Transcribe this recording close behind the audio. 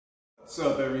What's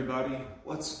up, everybody?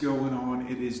 What's going on?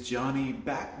 It is Johnny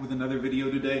back with another video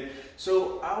today.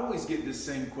 So I always get this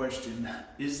same question.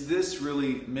 Is this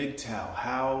really MGTOW?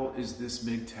 How is this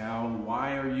MGTOW?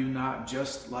 Why are you not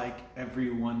just like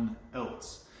everyone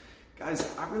else?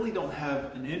 Guys, I really don't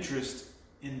have an interest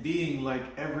in being like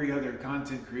every other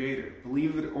content creator.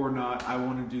 Believe it or not, I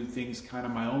want to do things kind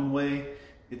of my own way.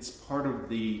 It's part of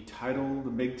the title, the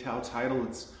MGTOW title,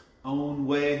 its own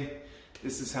way.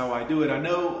 This is how I do it. I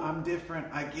know I'm different.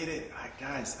 I get it.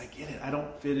 Guys, I get it. I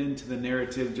don't fit into the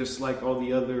narrative just like all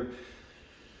the other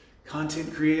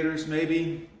content creators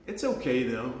maybe. It's okay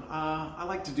though. I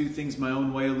like to do things my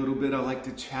own way a little bit. I like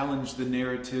to challenge the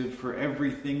narrative for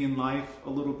everything in life a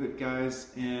little bit,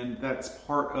 guys. And that's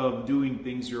part of doing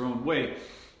things your own way.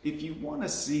 If you want to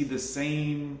see the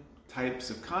same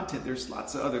types of content, there's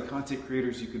lots of other content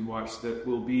creators you can watch that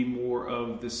will be more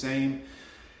of the same.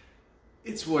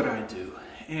 It's what I do.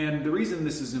 And the reason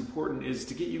this is important is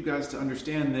to get you guys to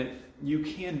understand that you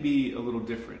can be a little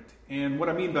different. And what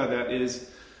I mean by that is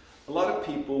a lot of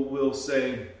people will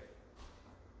say,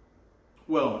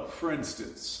 well, for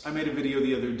instance, I made a video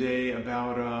the other day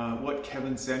about what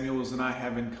Kevin Samuels and I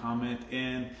have in common,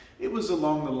 and it was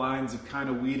along the lines of kind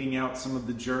of weeding out some of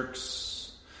the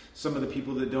jerks, some of the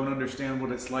people that don't understand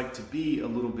what it's like to be a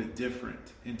little bit different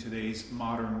in today's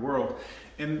modern world.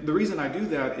 And the reason I do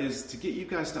that is to get you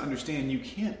guys to understand you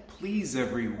can't please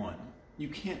everyone. You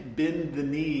can't bend the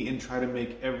knee and try to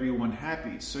make everyone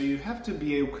happy. So you have to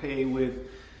be okay with,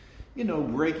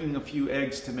 breaking a few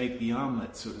eggs to make the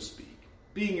omelet, so to speak.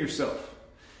 Being yourself.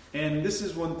 And this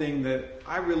is one thing that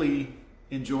I really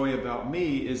enjoy about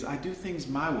me is I do things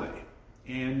my way.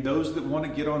 And those that want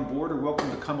to get on board are welcome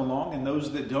to come along, and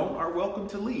those that don't are welcome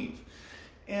to leave.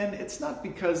 And it's not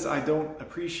because I don't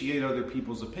appreciate other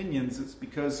people's opinions, it's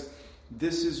because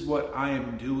this is what I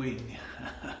am doing.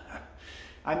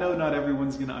 I know not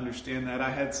everyone's going to understand that. I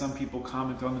had some people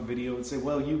comment on the video and say,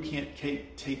 well, you can't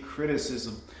take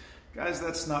criticism. Guys,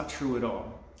 that's not true at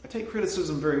all. I take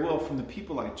criticism very well from the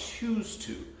people I choose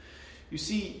to. You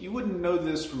see, you wouldn't know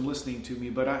this from listening to me,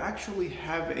 but I actually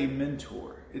have a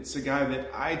mentor. It's a guy that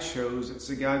I chose. It's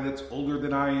a guy that's older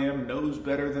than I am, knows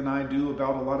better than I do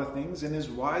about a lot of things, and is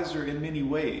wiser in many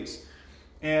ways.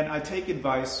 And I take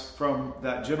advice from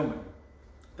that gentleman.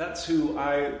 That's who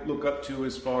I look up to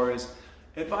as far as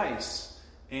advice.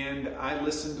 And I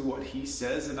listen to what he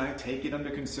says and I take it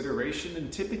under consideration.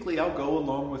 And typically I'll go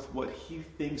along with what he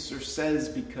thinks or says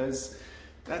because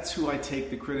that's who I take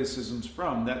the criticisms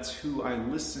from. That's who I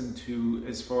listen to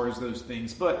as far as those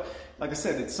things. But like I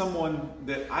said, it's someone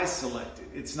that I selected.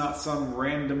 It's not some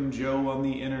random Joe on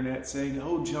the internet saying,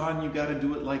 oh, John, you got to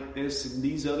do it like this. And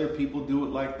these other people do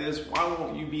it like this. Why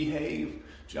won't you behave?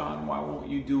 John, why won't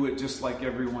you do it just like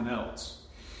everyone else?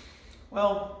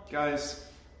 Well, guys,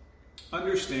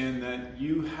 understand that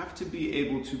you have to be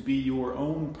able to be your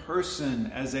own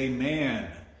person as a man.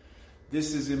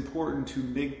 This is important to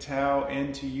MGTOW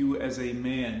and to you as a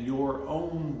man. Your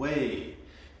own way,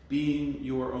 being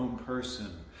your own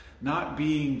person. Not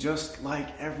being just like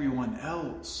everyone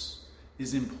else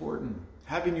is important.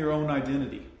 Having your own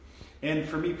identity. And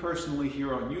for me personally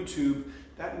here on YouTube,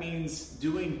 that means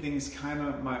doing things kind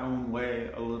of my own way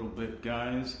a little bit,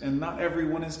 guys. And not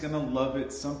everyone is going to love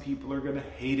it. Some people are going to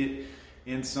hate it.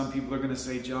 And some people are going to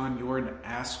say, John, you're an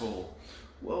asshole.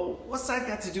 Well, what's that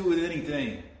got to do with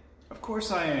anything? Of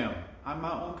course I am. I'm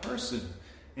my own person.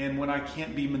 And when I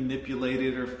can't be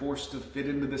manipulated or forced to fit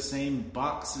into the same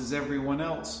box as everyone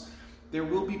else, there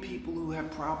will be people who have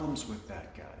problems with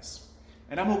that, guys.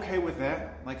 And I'm okay with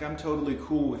that. Like, I'm totally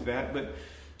cool with that. But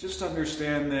just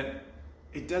understand that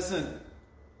it doesn't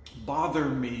bother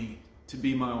me to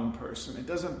be my own person. It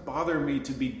doesn't bother me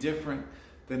to be different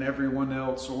than everyone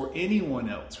else or anyone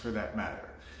else for that matter.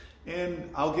 And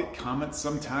I'll get comments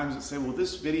sometimes that say, well,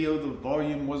 this video, the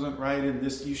volume wasn't right, and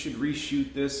this, you should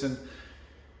reshoot this. And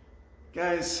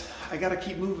guys, I got to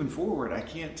keep moving forward. I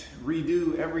can't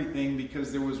redo everything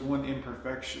because there was one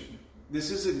imperfection.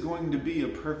 This isn't going to be a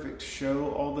perfect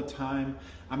show all the time.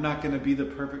 I'm not going to be the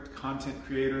perfect content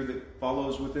creator that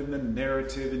follows within the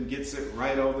narrative and gets it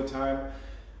right all the time.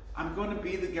 I'm going to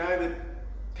be the guy that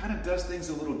kind of does things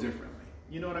a little differently.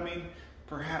 You know what I mean?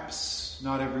 Perhaps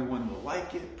not everyone will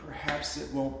like it. Perhaps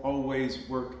it won't always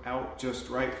work out just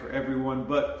right for everyone,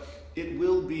 but it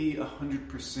will be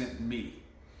 100% me.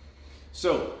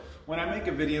 So when I make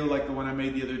a video like the one I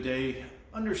made the other day,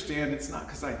 understand it's not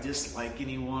because I dislike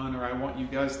anyone or I want you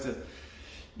guys to,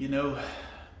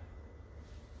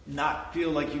 not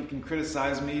feel like you can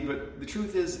criticize me, but the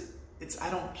truth is, I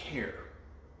don't care,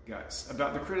 guys,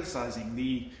 about the criticizing,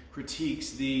 the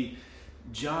critiques, the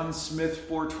John Smith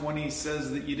 420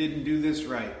 says that you didn't do this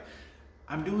right.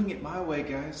 I'm doing it my way,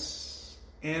 guys.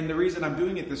 And the reason I'm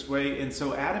doing it this way and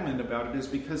so adamant about it is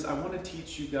because I want to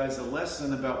teach you guys a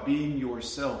lesson about being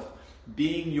yourself,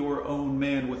 being your own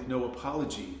man with no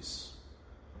apologies.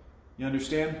 You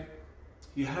understand?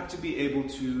 You have to be able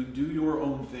to do your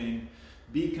own thing,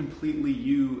 be completely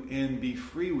you, and be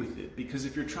free with it. Because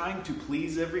if you're trying to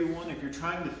please everyone, if you're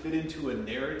trying to fit into a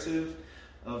narrative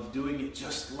of doing it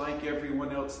just like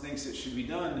everyone else thinks it should be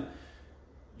done,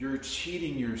 you're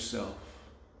cheating yourself.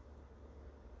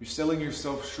 You're selling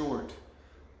yourself short,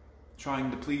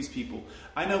 trying to please people.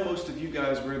 I know most of you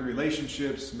guys were in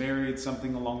relationships, married,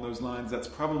 something along those lines. That's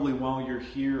probably why you're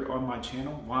here on my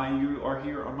channel,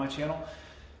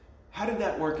 How did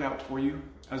that work out for you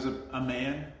as a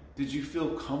man? Did you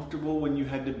feel comfortable when you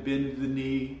had to bend the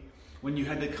knee, when you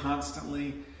had to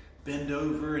constantly bend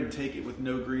over and take it with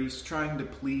no grease, trying to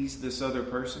please this other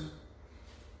person?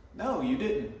 No, you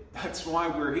didn't. That's why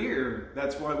we're here.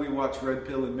 That's why we watch Red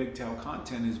Pill and MGTOW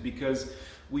content, is because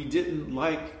we didn't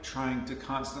like trying to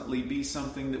constantly be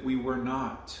something that we were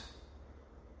not.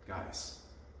 Guys,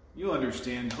 you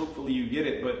understand. Hopefully you get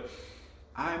it, but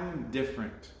I'm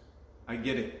different. I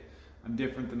get it. I'm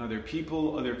different than other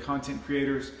people, other content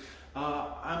creators.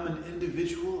 I'm an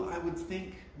individual, I would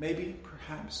think, maybe,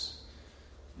 perhaps.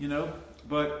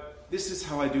 But this is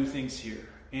how I do things here.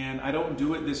 And I don't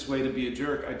do it this way to be a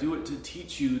jerk. I do it to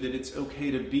teach you that it's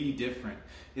okay to be different.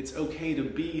 It's okay to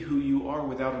be who you are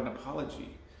without an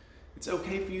apology. It's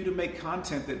okay for you to make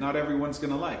content that not everyone's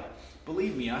going to like.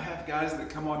 Believe me, I have guys that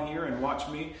come on here and watch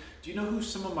me. Do you know who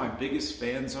some of my biggest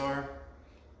fans are?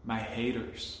 My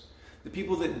haters. The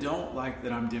people that don't like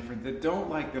that I'm different, that don't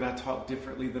like that I talk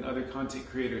differently than other content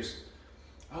creators.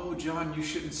 Oh, John, you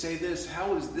shouldn't say this.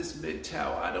 How is this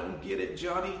MGTOW? I don't get it,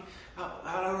 Johnny.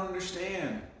 I don't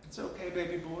understand. It's okay,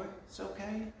 baby boy. It's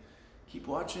okay. Keep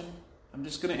watching. I'm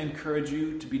just going to encourage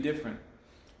you to be different.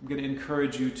 I'm going to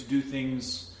encourage you to do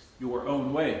things your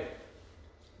own way.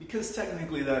 Because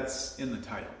technically that's in the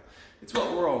title. It's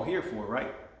what we're all here for,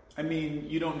 right? I mean,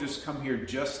 you don't just come here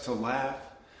just to laugh.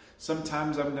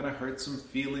 Sometimes I'm going to hurt some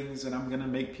feelings and I'm going to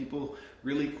make people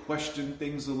really question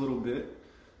things a little bit.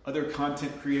 Other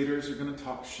content creators are going to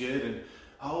talk shit and,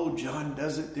 oh, John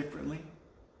does it differently.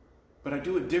 But I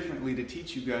do it differently to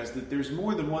teach you guys that there's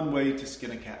more than one way to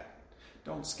skin a cat.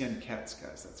 Don't skin cats,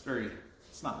 guys.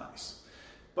 It's not nice.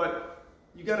 But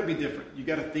you got to be different. You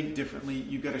got to think differently.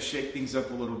 You got to shake things up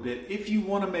a little bit. If you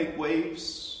want to make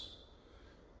waves,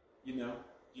 you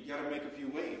got to make a few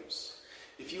waves.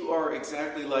 If you are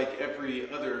exactly like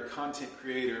every other content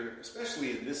creator,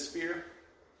 especially in this sphere,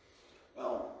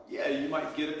 well, yeah, you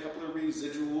might get a couple of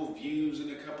residual views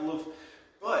and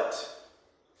but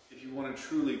if you want to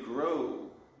truly grow,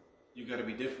 you got to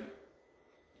be different.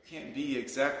 You can't be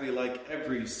exactly like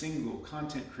every single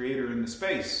content creator in the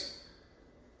space.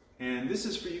 And this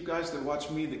is for you guys that watch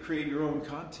me that create your own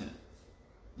content.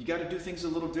 You got to do things a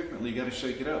little differently. You got to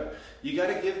shake it up. You got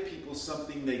to give people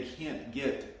something they can't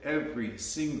get every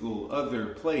single other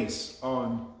place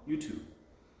on YouTube.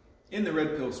 In the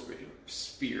Red Pill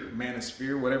sphere,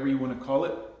 manosphere, whatever you want to call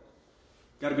it,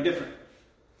 got to be different.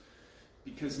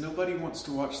 Because nobody wants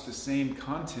to watch the same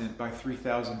content by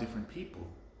 3,000 different people.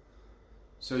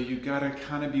 So you got to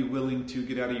kind of be willing to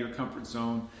get out of your comfort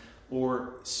zone,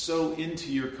 or so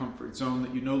into your comfort zone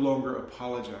that you no longer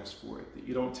apologize for it, that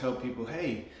you don't tell people,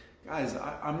 hey, guys,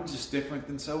 I'm just different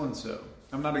than so-and-so.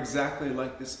 I'm not exactly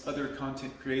like this other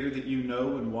content creator that you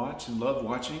know and watch and love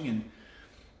watching, and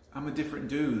I'm a different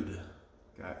dude,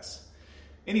 guys.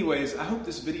 Anyways, I hope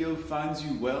this video finds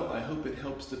you well. I hope it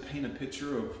helps to paint a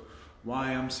picture of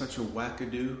why I'm such a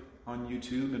wackadoo on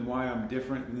YouTube and why I'm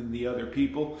different than the other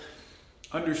people.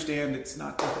 Understand it's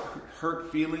not to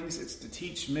hurt feelings, it's to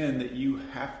teach men that you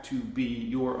have to be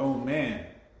your own man.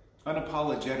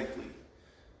 Unapologetically,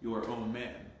 your own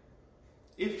man.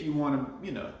 If you want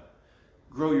to,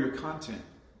 grow your content,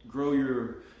 grow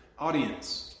your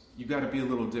audience, you got to be a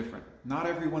little different. Not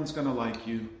everyone's going to like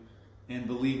you. And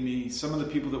believe me, some of the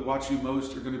people that watch you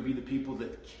most are going to be the people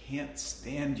that can't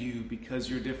stand you because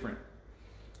you're different.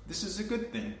 This is a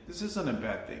good thing. This isn't a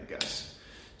bad thing, guys.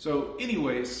 So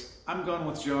anyways, I'm Gone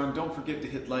with John. Don't forget to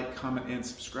hit like, comment, and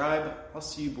subscribe. I'll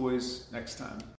see you boys next time.